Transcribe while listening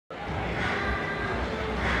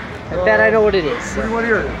I bet I know what it is. What do you want to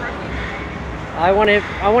hear? I want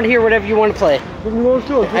to hear whatever you want to play. What do you want to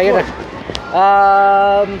do? I gotta.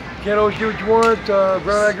 Can't always do what you want.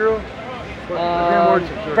 Brown Eyed Girl. Van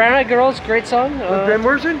Morrison. Brown Eyed Girl's great song. Van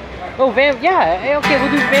Morrison? Oh, yeah. Okay, we'll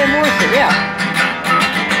do Van Morrison. Yeah.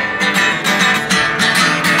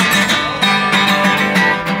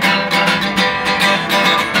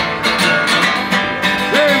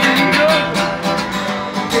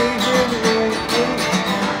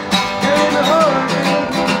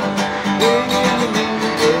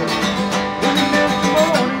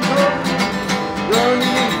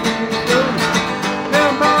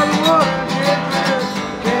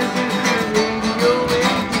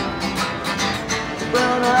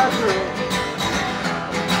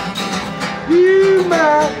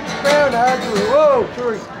 Whoa,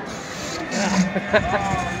 sorry.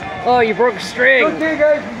 Oh, you broke a string. Okay,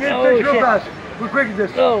 guys, we get it real fast. We're quick at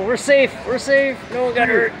this. No, we're safe. We're safe. No one got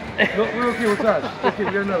hurt. No, we're okay. We're fast. Okay,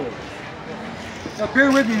 we got another one. Now,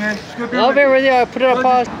 bear with me, man. I'll bear with you. I'll put it on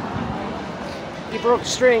pause. You broke a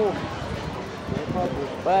string.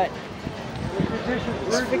 But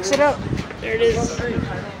let's fix it up. There it is.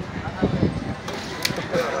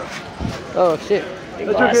 Oh, shit.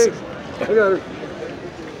 That's okay. I got her.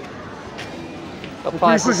 I'll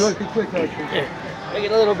pause this. Quick, actually. Yeah. I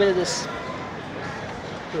get a little bit of this.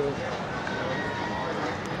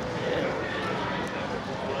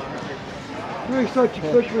 Really sucks,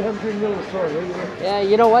 especially when I'm in the middle of the song, right? Yeah,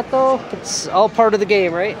 you know what though? It's all part of the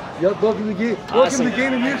game, right? Yep, welcome to the game. Awesome. Welcome to the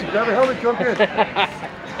game of music. Grab a helmet, jump in.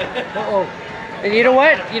 Uh-oh. And you know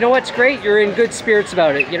what? You know what's great? You're in good spirits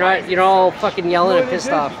about it. You're not all fucking yelling and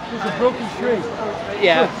pissed off. It's a broken string.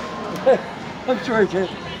 Yeah. I'm sorry, Ken.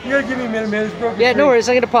 You gotta give me a minute, man. It's broken. Yeah, no worries.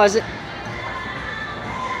 I'm gonna pause it.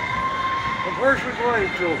 I'm harsh with line,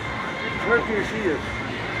 so where can you see this?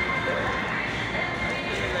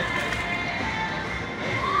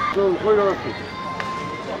 So, quite honestly,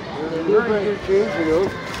 very good change, you know.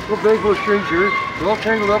 No big little strings here. They're all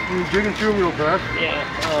tangled up and you're digging through them real fast. Yeah.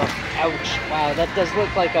 Oh, ouch. Wow, that does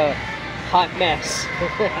look like a hot mess.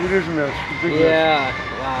 It is a mess. Yeah.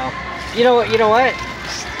 Wow. You know what?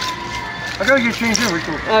 I gotta get changed in,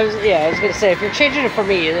 Rico. I was gonna say, if you're changing it for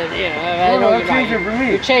me, then I know I'm changing it for me.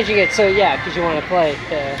 You're changing it, so yeah, because you want to play.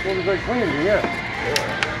 Well, it's like cleaning, yeah.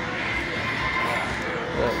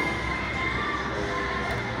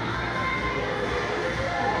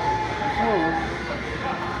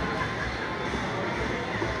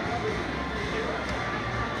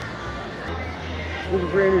 This is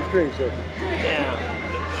a brand new string, so.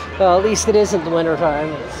 Yeah. Well, at least it isn't the winter time.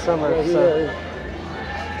 It's summer. Yeah, so. yeah.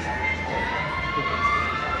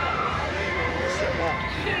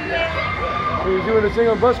 So you're doing a thing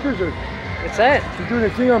on buskers, or? What's that? You're doing a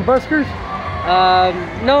thing on buskers?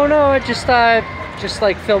 No, just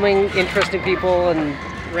like filming interesting people and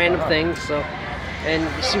random things. So, and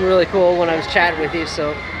you seem really cool when I was chatting with you.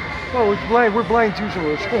 So. Oh, we're blind too, so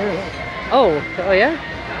Oh yeah.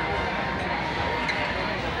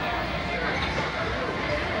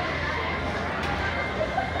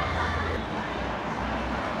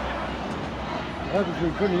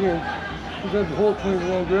 Obviously, putting it in, because that's the whole point in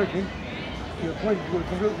the wrong direction. You're pointing to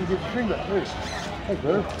come out and get the string back. Hey, that's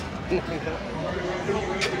better.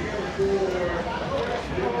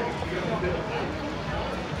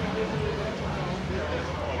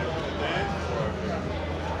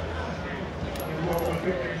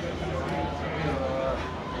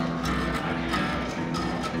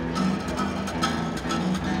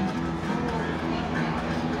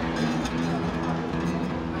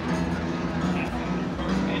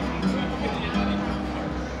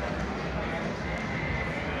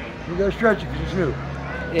 You gotta stretch it because it's new.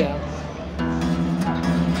 Yeah.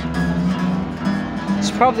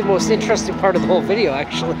 It's probably the most interesting part of the whole video,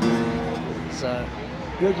 actually. So,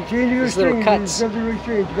 you have to change your string. Little cuts. You have to really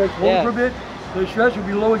change. You guys hold it for a bit. The stretch will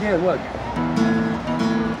be low again. Look.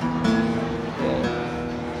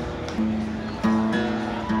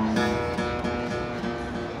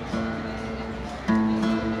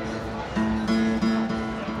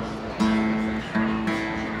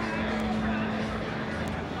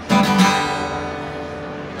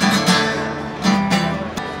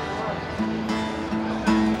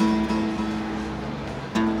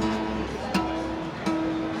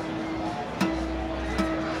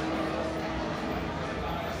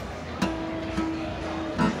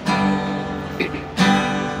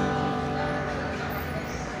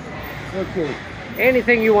 Okay.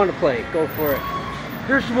 Anything you want to play, go for it.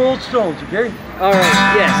 Here's some old Stones, okay? All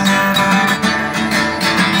right, yes.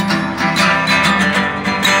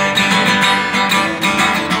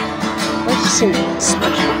 Let's just sing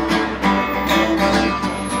smudge.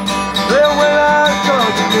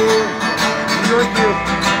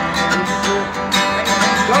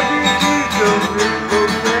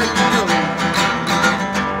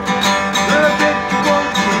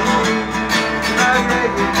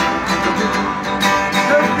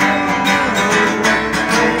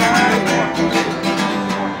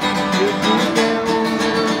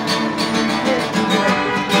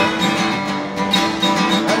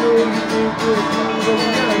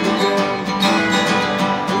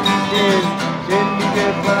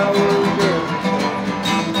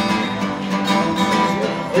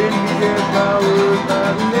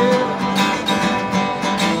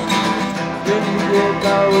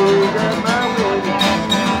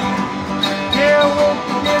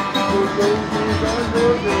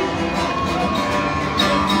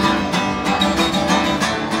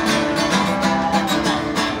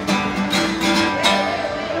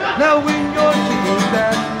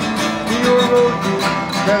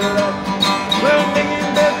 Cadillac. Well,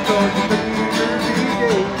 making that choice is every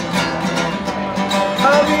day.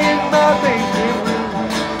 I'll be in my basement room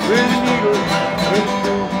with a needle and a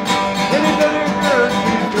spoon. Any other girl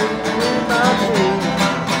she's drinking my pain.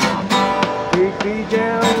 Take me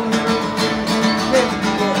down to the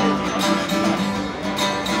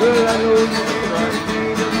well, I know you're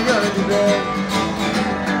afraid of the underground.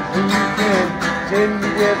 And you can send me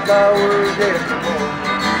their flowers every morning.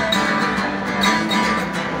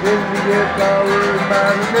 Send me their flowers by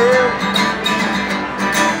the mail.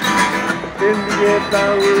 Send me their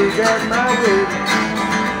flowers at my wedding.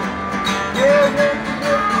 Yeah, let me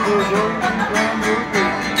get the ones from your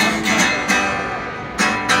face.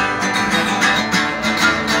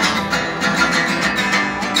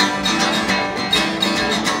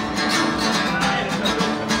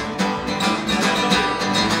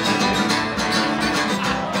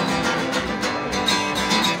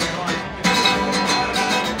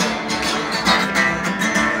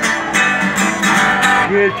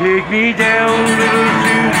 Yeah, take me down, little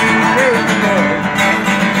Susie, take me down.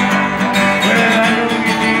 Well, I know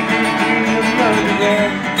you think you're free of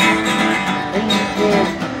underground. And you can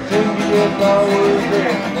send me your flowers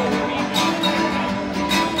there.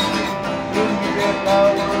 Send me your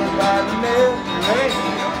flowers by the mail, right?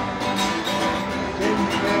 Send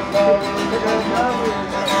me your flowers by my way.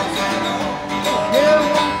 Yeah,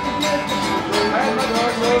 once you get the I have my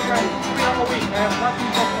dog, no right. I'm a week, man.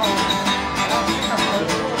 Nothing but flowers.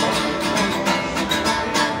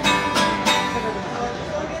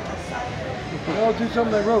 I'll do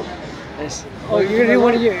something I wrote. Nice. Oh, you're gonna do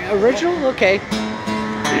one of your original? Okay.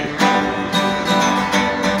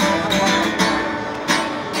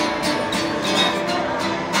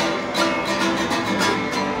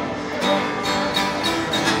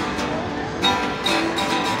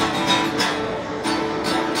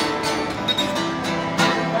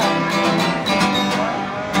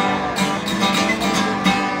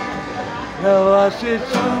 Now I said,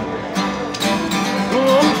 son,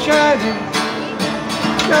 oh, I'm shining.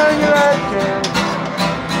 Shine your light down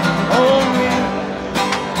on me.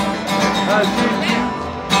 I said you,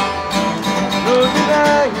 no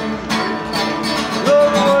denying, you're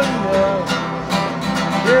the one now.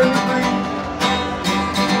 Every free,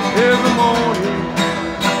 every morning,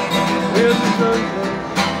 when the sun comes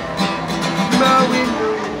to my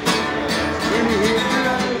window, when you hit the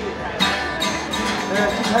light,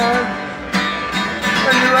 that's the time,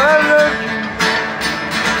 and you I love you,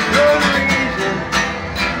 you're the reason.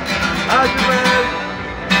 I survive.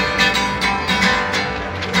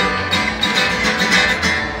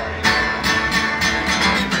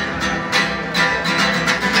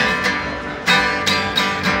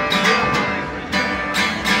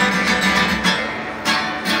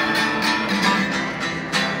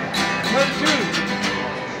 One, two.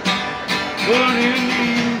 Full in the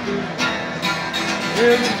evening,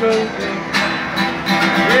 where the sun comes,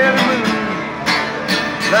 where the moon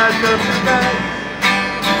lights up the sky.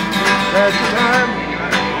 That's the time,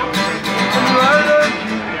 and I love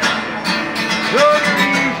you, you're the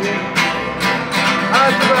reason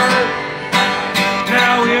I survive.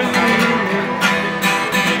 Now in the evening,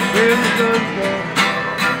 when the sun comes,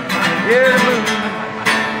 yeah, the moon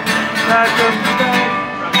lights up the sky.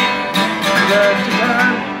 That's the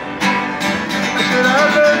time, I said I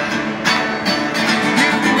love you,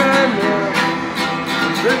 you be my love,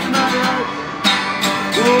 that's my life,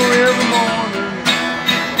 oh, every morning.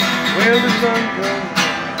 When the sun comes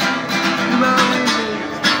to my window,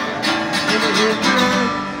 and it hits the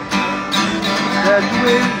light, that's the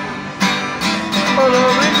way all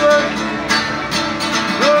over it goes.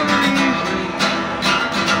 You're the reason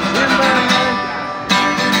in my life.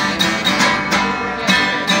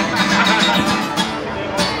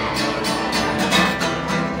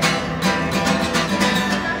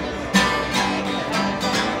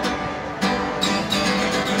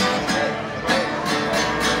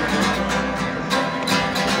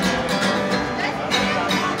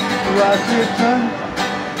 I said, son,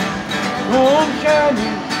 home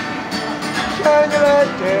shining, shine your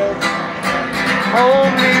light down on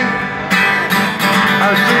me.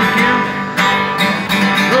 I said, you,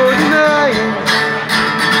 no denying,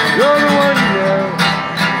 you're the one now,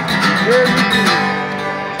 everything.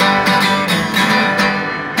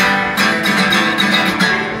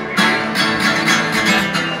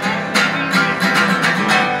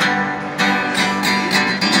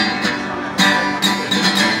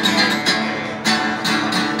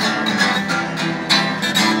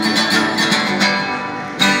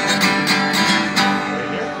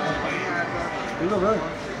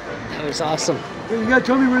 That was awesome. You gotta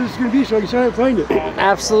tell me where this is gonna be so I can try to find it.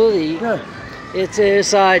 Absolutely. Yeah. It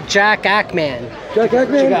is Jack Ackman. Jack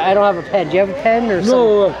Ackman? I don't have a pen. Do you have a pen or something?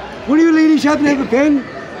 No. What do you ladies happen to have a pen?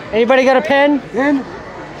 Anybody got a pen? Pen?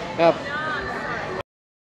 Yep.